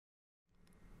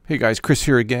Hey guys, Chris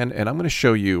here again, and I'm going to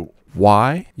show you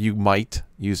why you might,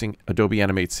 using Adobe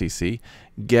Animate CC,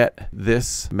 get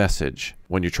this message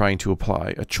when you're trying to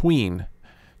apply a tween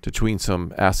to tween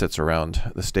some assets around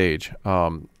the stage.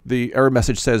 The error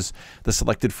message says the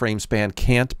selected frame span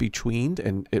can't be tweened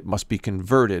and it must be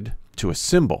converted to a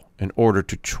symbol in order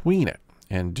to tween it.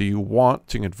 And do you want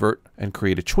to convert and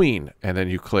create a tween? And then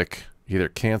you click either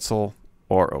cancel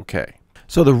or OK.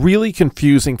 So the really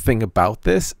confusing thing about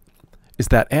this is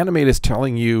that Animate is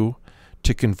telling you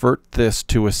to convert this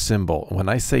to a symbol. When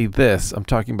I say this, I'm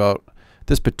talking about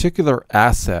this particular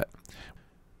asset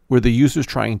where the user is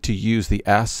trying to use the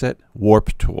Asset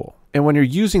Warp tool. And when you're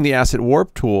using the Asset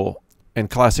Warp tool in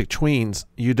Classic Tweens,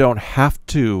 you don't have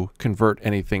to convert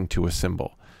anything to a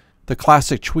symbol. The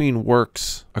Classic Tween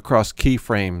works across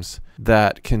keyframes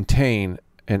that contain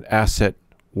an Asset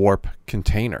Warp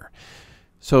container.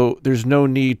 So there's no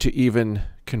need to even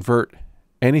convert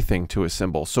anything to a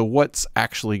symbol. So what's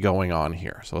actually going on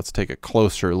here? So let's take a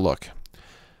closer look.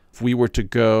 If we were to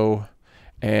go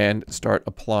and start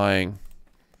applying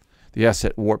the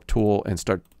Asset Warp tool and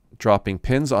start dropping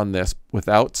pins on this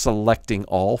without selecting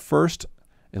all first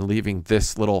and leaving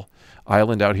this little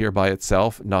island out here by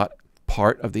itself, not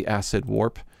part of the Asset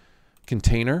Warp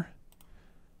container,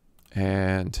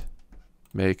 and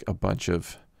make a bunch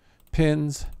of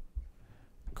pins,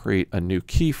 create a new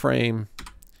keyframe,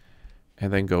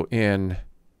 and then go in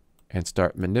and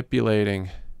start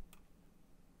manipulating,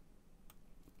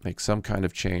 make some kind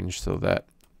of change so that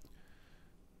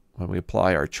when we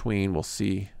apply our tween, we'll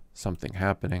see something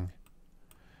happening.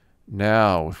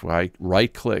 Now, if I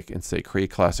right-click and say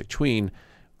Create Classic Tween,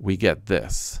 we get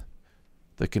this.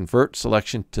 The Convert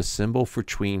Selection to Symbol for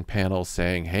Tween panel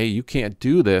saying, hey, you can't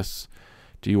do this.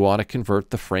 Do you want to convert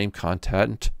the frame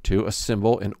content to a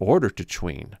symbol in order to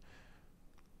tween?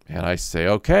 And I say,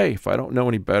 okay, if I don't know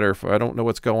any better, if I don't know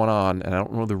what's going on, and I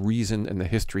don't know the reason and the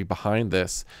history behind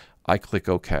this, I click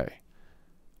OK.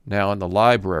 Now in the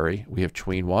library, we have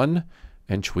Tween 1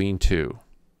 and Tween 2.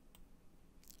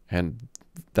 And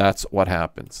that's what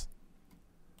happens.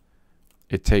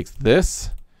 It takes this,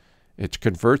 it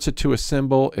converts it to a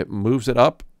symbol, it moves it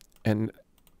up, and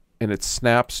it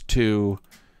snaps to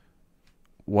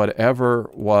whatever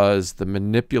was the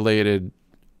manipulated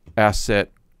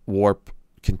Asset Warp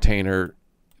container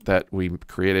that we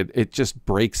created. It just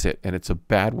breaks it, and it's a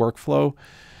bad workflow,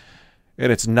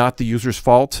 and it's not the user's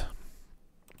fault.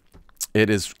 It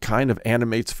is kind of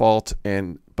Animate's fault,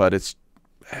 but it's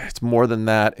more than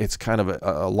that. It's kind of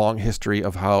a long history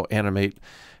of how Animate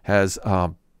has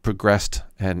progressed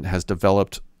and has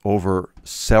developed over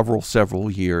several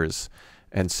years,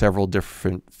 and several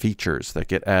different features that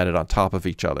get added on top of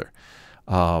each other.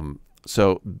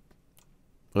 So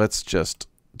let's just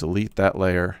delete that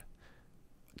layer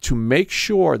to make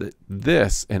sure that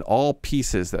this and all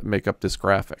pieces that make up this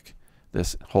graphic,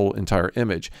 this whole entire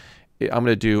image, I'm going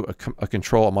to do a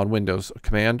control. I'm on Windows, a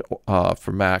command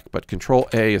for Mac, but Control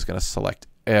A is going to select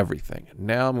everything.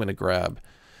 Now I'm going to grab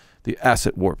the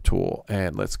Asset Warp tool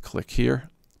and let's click here.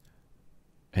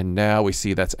 And now we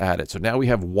see that's added. So now we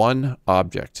have one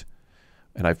object,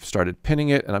 and I've started pinning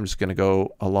it, and I'm just going to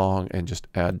go along and just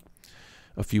add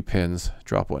a few pins.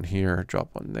 Drop one here,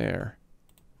 drop one there.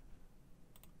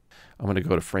 I'm going to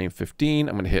go to frame 15.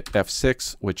 I'm going to hit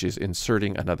F6, which is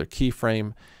inserting another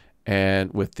keyframe.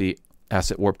 And with the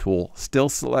Asset Warp tool still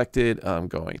selected, I'm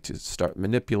going to start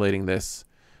manipulating this.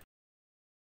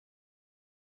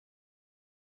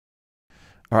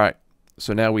 All right.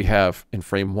 So now we have in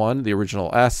frame 1 the original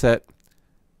asset,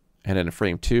 and in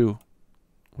frame 2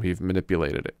 we've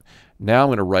manipulated it. Now I'm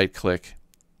going to right click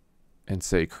and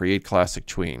say Create Classic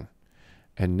Tween.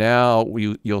 And now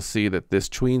you'll see that this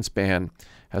tween span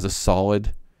has a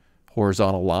solid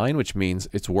horizontal line, which means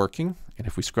it's working. And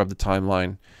if we scrub the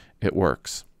timeline, it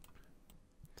works.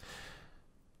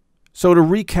 So to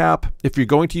recap, if you're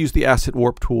going to use the Asset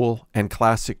Warp tool and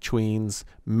Classic Tweens,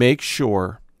 make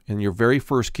sure in your very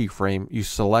first keyframe you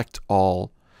select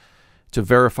all to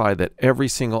verify that every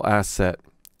single asset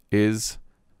is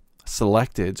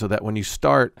selected, so that when you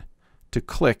start to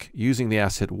click using the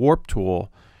Asset Warp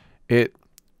tool, it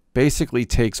basically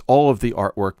takes all of the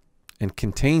artwork and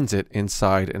contains it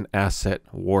inside an Asset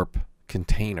Warp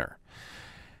container.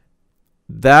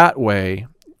 That way,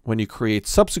 when you create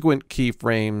subsequent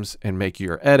keyframes and make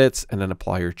your edits and then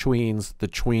apply your tweens, the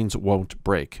tweens won't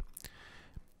break.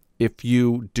 If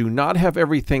you do not have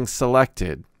everything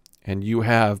selected and you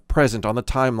have present on the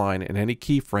timeline in any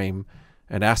keyframe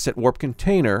an Asset Warp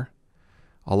container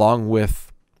along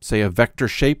with, say, a vector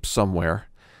shape somewhere,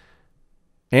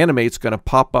 Animate's going to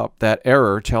pop up that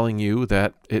error telling you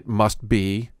that it must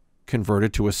be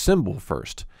converted to a symbol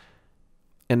first.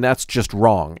 And that's just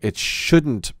wrong. It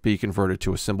shouldn't be converted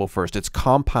to a symbol first. It's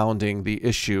compounding the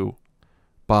issue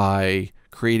by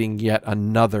creating yet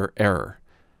another error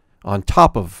on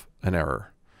top of an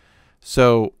error.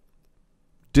 So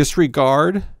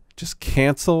disregard, just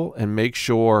cancel, and make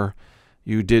sure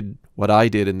you did what I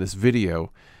did in this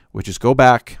video, which is go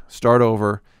back, start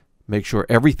over, make sure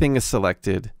everything is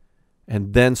selected,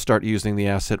 and then start using the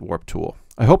Asset Warp tool.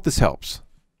 I hope this helps.